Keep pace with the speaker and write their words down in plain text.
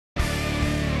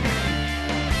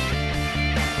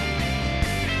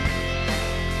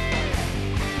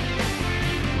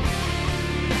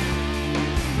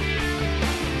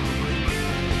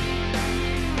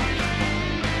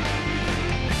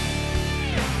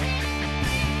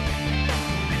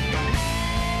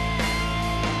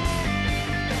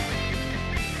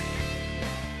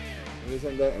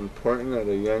isn't that important at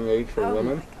a young age for Oh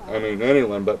women? my God. I mean,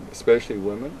 anyone, but especially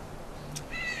women.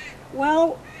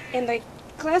 Well, in the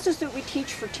classes that we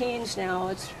teach for teens now,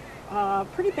 it's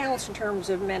pretty balanced in terms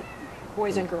of men,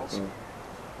 boys and girls.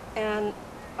 And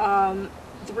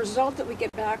the result that we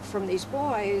get back from these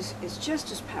boys is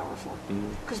just as powerful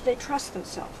because they trust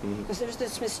themselves. Because there's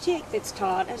this mystique that's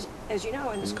taught, as you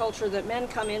know, in this culture that men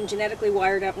come in genetically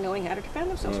wired up knowing how to defend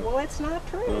themselves. Well, it's not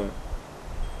true.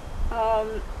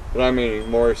 But I mean,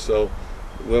 more so,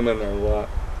 women are a lot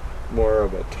more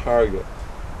of a target.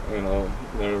 You know,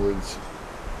 in other words,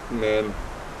 men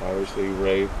obviously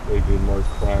rape, they do more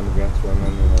crime against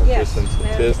women, you know, Yes, just in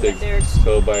statistics.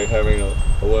 So by having a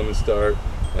woman start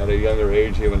at a younger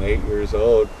age, even 8 years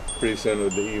old, pretty soon it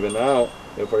would even out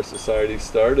if our society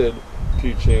started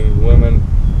teaching women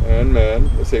and men,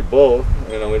 let's say both,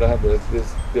 you know, we don't have to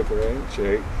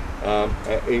differentiate,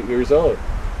 at 8 years old.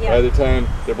 Yeah. By the time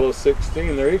they're both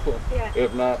 16, they're equal. Yeah.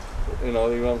 If not, you know,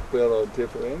 you won't be able to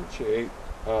differentiate.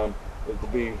 It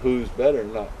would be who's better,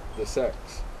 not the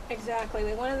sex. Exactly.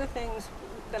 One of the things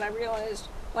that I realized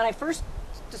when I first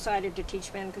decided to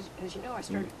teach men, because as you know, I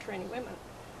started training women,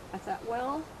 I thought,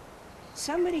 well,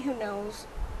 somebody who knows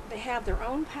they have their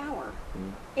own power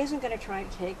isn't going to try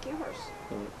to take yours.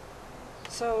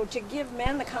 So to give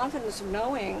men the confidence of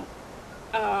knowing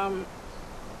I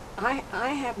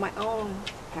have my own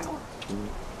power,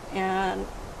 and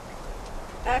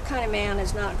that kind of man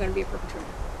is not going to be a perpetrator.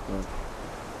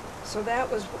 So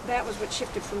that was what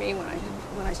shifted for me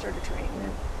when I started training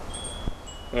men.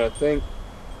 And I think,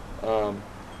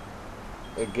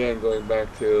 again, going back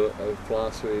to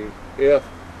philosophy, if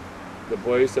the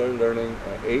boys are learning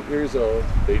at 8 years old,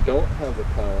 they don't have the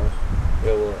power,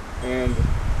 it will end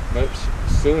much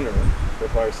sooner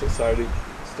if our society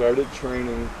started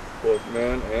training both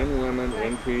men and women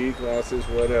in PE classes,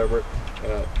 whatever,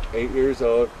 at 8 years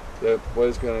old. The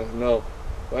boy's going to know,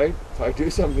 right? If I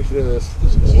do something to this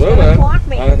woman,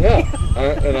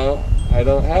 you know, I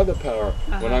don't have the power.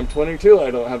 When I'm 22,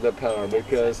 I don't have the power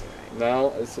because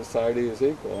now society is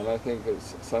equal. And I think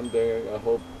it's someday, I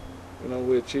hope, you know,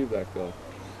 we achieve that goal.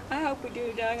 I hope we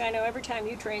do, Doug. I know every time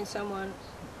you train someone,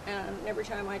 and every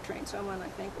time I train someone, I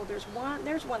think, well, there's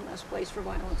one less place for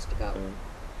violence to go.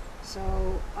 So,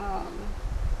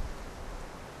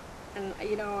 and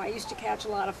you know, I used to catch a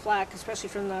lot of flack, especially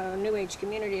from the New Age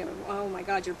community, of, oh my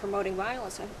God, you're promoting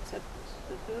violence. I said,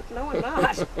 no, I'm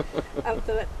not. Of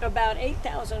the about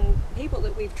 8,000 people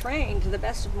that we've trained, to the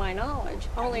best of my knowledge,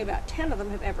 only about 10 of them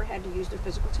have ever had to use their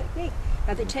physical technique.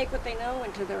 Now, they take what they know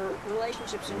into their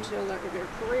relationships, into their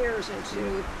careers,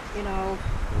 into, you know,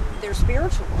 their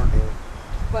spiritual work.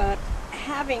 But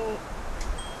having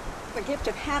the gift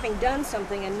of having done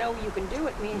something and know you can do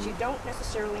it means you don't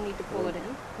necessarily need to pull it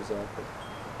in. Exactly.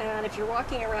 And if you're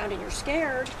walking around and you're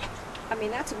scared, I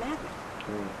mean, that's a magnet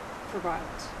for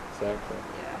violence. Exactly.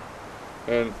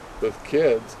 Yeah. And with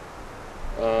kids,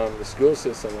 the school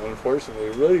system, unfortunately,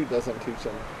 really doesn't teach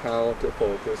them how to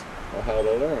focus or how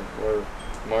to learn. Where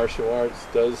martial arts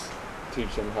does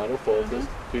teach them how to focus,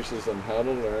 teaches them how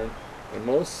to learn. And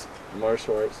most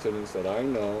martial arts students that I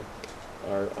know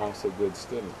are also good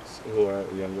students who are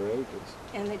at younger ages.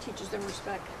 And it teaches them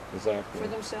respect. Exactly. For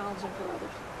themselves and for others.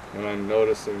 And I'm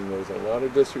noticing there's a lot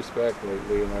of disrespect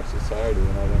lately in our society,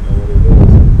 and I don't know what it is.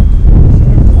 It's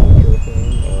a cultural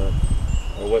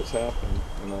thing or what's happened.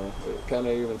 You know, it kind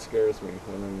of even scares me,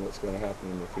 wondering what's going to happen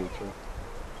in the future.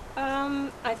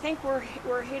 I think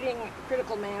we're hitting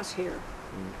critical mass here.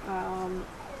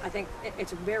 I think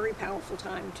it's a very powerful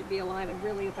time to be alive, and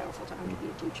really a powerful time to be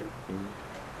a teacher.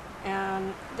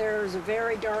 And there's a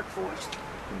very dark force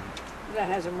that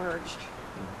has emerged.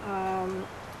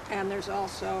 And there's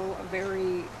also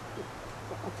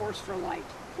a force for light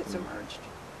that's emerged.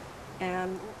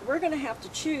 And we're going to have to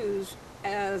choose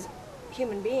as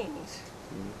human beings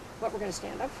what we're going to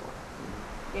stand up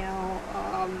for. You know,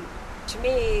 to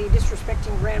me,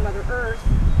 disrespecting Grandmother Earth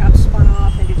got spun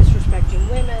off into disrespecting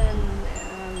women,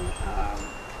 and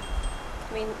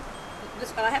I mean,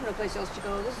 I have no place else to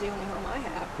go. This is the only home I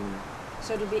have.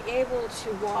 So to be able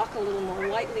to walk a little more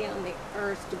lightly on the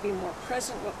earth, to be more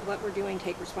present with what we're doing,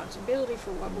 take responsibility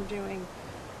for what we're doing,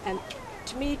 and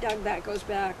to me, Doug, that goes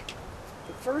back.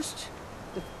 First,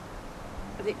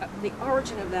 the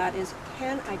origin of that is,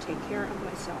 can I take care of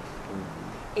myself?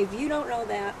 If you don't know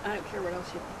that, I don't care what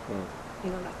else you know.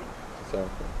 You know nothing.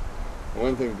 Exactly.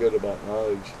 One thing good about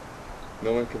knowledge,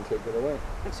 no one can take it away.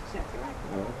 That's exactly right.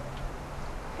 Yeah.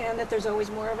 And that there's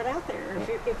always more of it out there if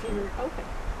you're open.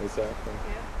 Exactly.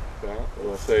 Yeah. Yeah.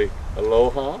 We'll say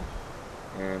aloha,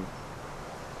 and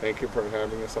thank you for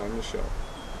having us on the show.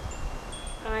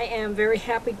 I am very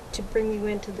happy to bring you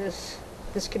into this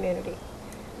this community.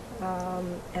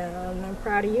 And I'm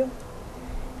proud of you.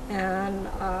 And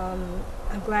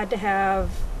I'm glad to have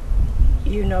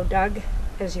Doug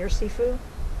as your Sifu,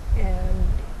 and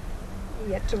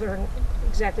yet to learn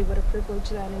exactly what a privilege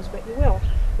that is, but you will.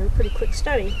 You're a pretty quick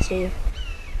study, Steve.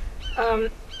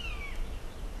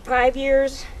 5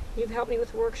 years, you've helped me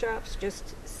with workshops,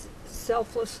 just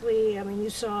selflessly. I mean, you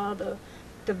saw the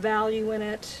value in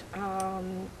it,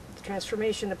 the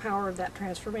transformation, the power of that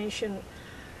transformation.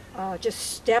 Just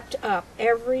stepped up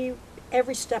every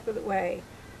step of the way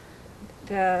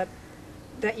that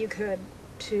you could,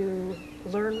 to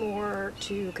learn more,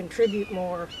 to contribute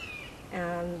more.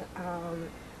 And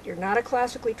you're not a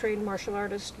classically trained martial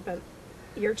artist, but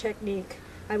your technique,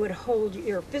 I would hold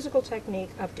your physical technique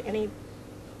up to any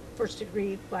first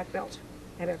degree black belt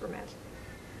I've ever met.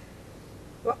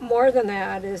 But more than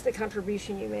that is the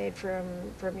contribution you made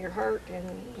from your heart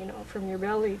and from your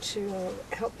belly to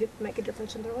help people make a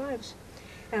difference in their lives.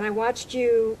 And I watched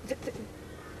you,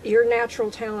 your natural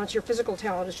talents, your physical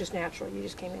talent is just natural, you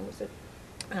just came in with it.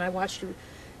 And I watched you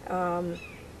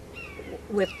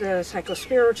with the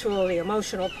psychospiritual, the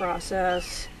emotional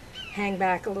process, hang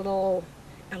back a little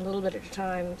bit at a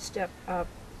time, step up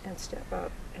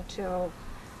until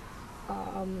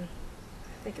I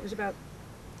think it was about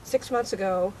 6 months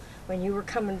ago when you were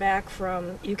coming back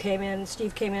from,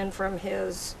 Steve came in from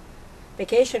his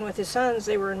vacation with his sons.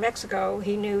 They were in Mexico.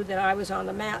 He knew that I was on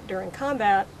the mat during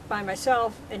combat by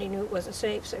myself, and he knew it wasn't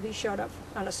safe, so he showed up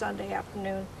on a Sunday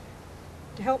afternoon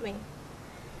to help me.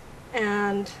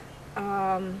 And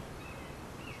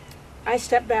I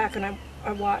stepped back and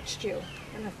I watched you,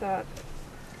 and I thought,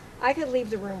 I could leave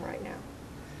the room right now,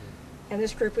 and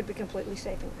this group would be completely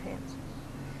safe in my hands.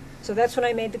 So that's when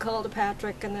I made the call to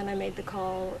Patrick, and then I made the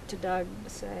call to Doug to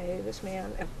say, this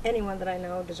man, anyone that I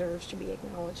know, deserves to be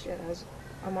acknowledged as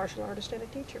a martial artist and a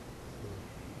teacher.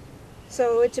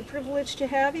 So it's a privilege to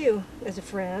have you as a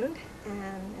friend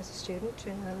and as a student,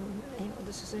 and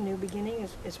this is a new beginning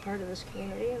as part of this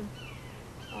community.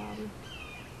 And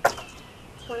I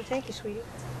want to thank you, sweetie.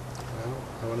 Well,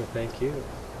 I want to thank you.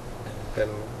 You've been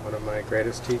one of my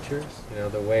greatest teachers.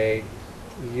 The way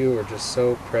you were just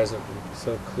so present and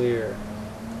so clear.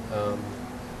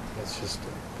 It's just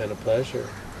been a pleasure,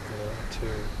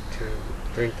 to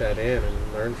drink that in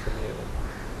and learn from you.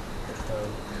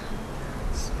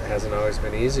 It hasn't always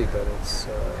been easy, but it's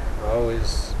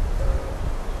always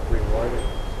rewarding.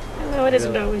 No, it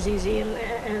isn't always easy, and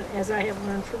as I have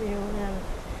learned from you, and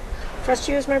trust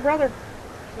you as my brother.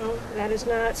 That is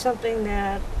not something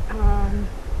that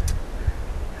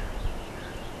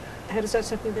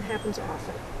happens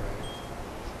often.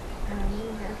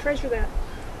 And I treasure that.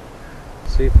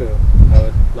 Sifu, I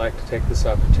would like to take this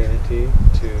opportunity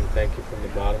to thank you from the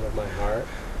bottom of my heart.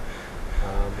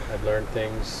 I've learned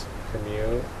things from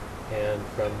you and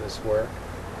from this work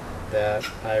that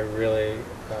I really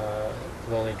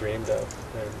have only dreamed of,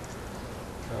 and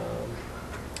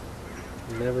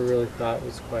never really thought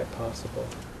was quite possible.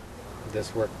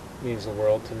 This work means the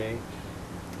world to me,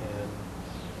 and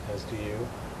as do you.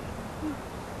 And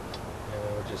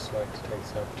I would just like to take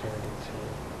this opportunity to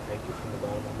thank you from the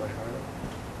bottom of my heart.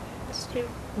 It's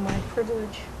my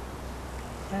privilege,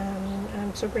 and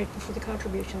I'm so grateful for the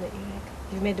contribution that you make.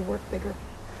 You've made the work bigger.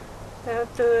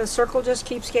 That the circle just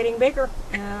keeps getting bigger,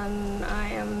 and I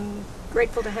am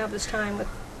grateful to have this time with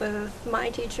my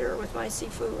teacher, with my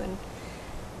Sifu, and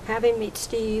having meet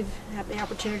Steve, have the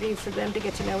opportunity for them to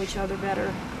get to know each other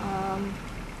better.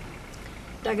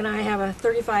 Doug and I have a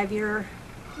 35-year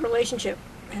relationship,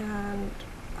 and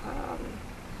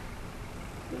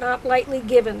not lightly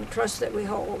given the trust that we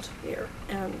hold here,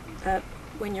 and that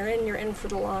when you're in for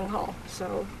the long haul.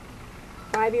 So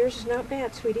 5 years is not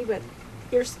bad, sweetie, but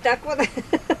you're stuck with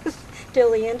us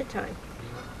till the end of time.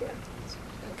 Yeah.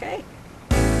 Okay.